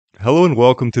Hello and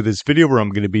welcome to this video where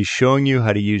I'm going to be showing you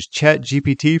how to use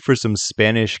ChatGPT for some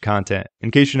Spanish content.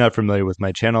 In case you're not familiar with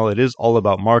my channel, it is all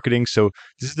about marketing, so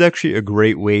this is actually a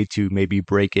great way to maybe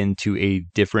break into a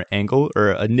different angle or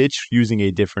a niche using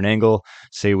a different angle.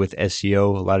 Say with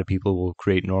SEO, a lot of people will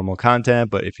create normal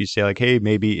content, but if you say like, hey,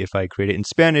 maybe if I create it in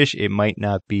Spanish, it might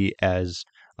not be as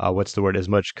as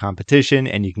much competition,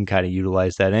 and you can kind of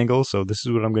utilize that angle. So this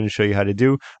is what I'm going to show you how to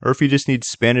do. Or if you just need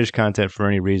Spanish content for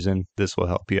any reason, this will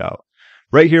help you out.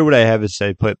 Right here, what I have is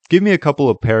I put, give me a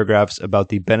couple of paragraphs about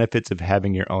the benefits of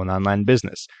having your own online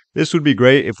business. This would be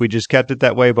great if we just kept it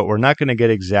that way, but we're not going to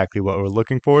get exactly what we're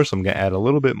looking for, so I'm going to add a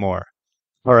little bit more.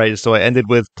 All right, so I ended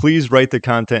with, please write the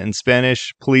content in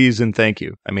Spanish, please and thank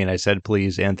you. I mean, I said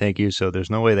please and thank you, so there's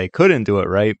no way they couldn't do it,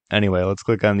 right? Anyway, let's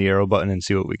click on the arrow button and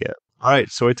see what we get. All right,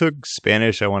 so I took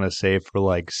Spanish, I want to say, for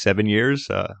like 7 years.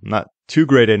 I'm not too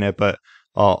great in it, but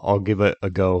I'll give it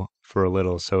a go for a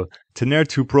little. So, tener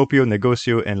tu propio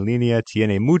negocio en línea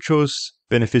tiene muchos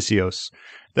beneficios.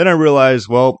 Then I realized,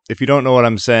 well, if you don't know what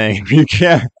I'm saying, you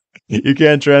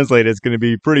can't translate it. It's going to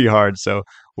be pretty hard. So,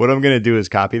 what I'm going to do is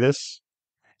copy this,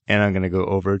 and I'm going to go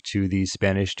over to the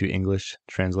Spanish to English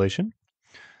translation.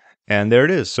 And there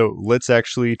it is. So let's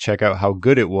actually check out how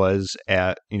good it was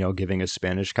at, giving us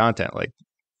Spanish content. Like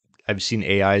I've seen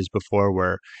AIs before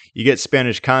where you get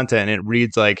Spanish content and it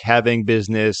reads like having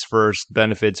business first,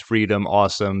 benefits, freedom,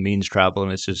 awesome, means travel.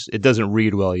 And it doesn't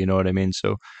read well. You know what I mean?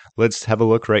 So let's have a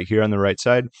look right here on the right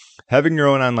side. Having your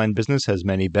own online business has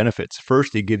many benefits.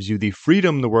 First, it gives you the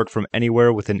freedom to work from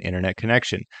anywhere with an internet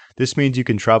connection. This means you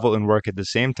can travel and work at the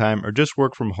same time or just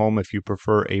work from home if you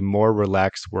prefer a more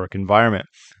relaxed work environment.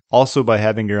 Also, by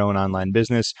having your own online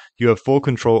business, you have full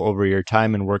control over your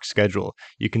time and work schedule.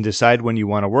 You can decide when you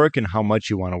want to work and how much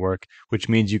you want to work, which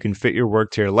means you can fit your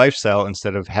work to your lifestyle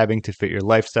instead of having to fit your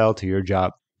lifestyle to your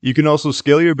job. You can also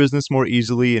scale your business more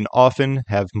easily and often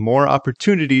have more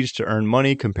opportunities to earn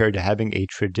money compared to having a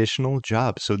traditional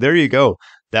job. So there you go.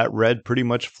 That read pretty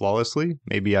much flawlessly.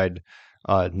 Maybe I'd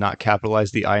not capitalize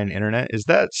the I in internet. Is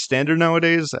that standard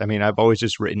nowadays? I mean, I've always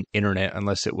just written internet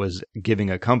unless it was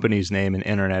giving a company's name and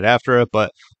internet after it.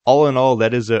 But all in all,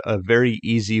 that is a very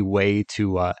easy way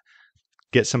to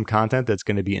get some content that's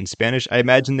going to be in Spanish. I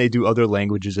imagine they do other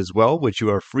languages as well, which you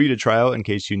are free to try out in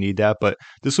case you need that. But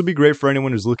this will be great for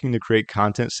anyone who's looking to create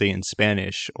content, say in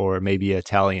Spanish or maybe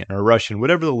Italian or Russian,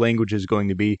 whatever the language is going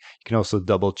to be. You can also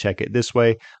double check it this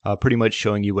way, pretty much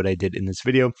showing you what I did in this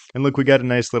video. And look, we got a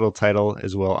nice little title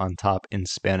as well on top in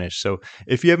Spanish. So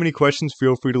if you have any questions,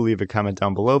 feel free to leave a comment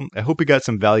down below. I hope you got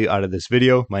some value out of this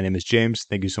video. My name is James.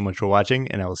 Thank you so much for watching,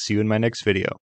 and I will see you in my next video.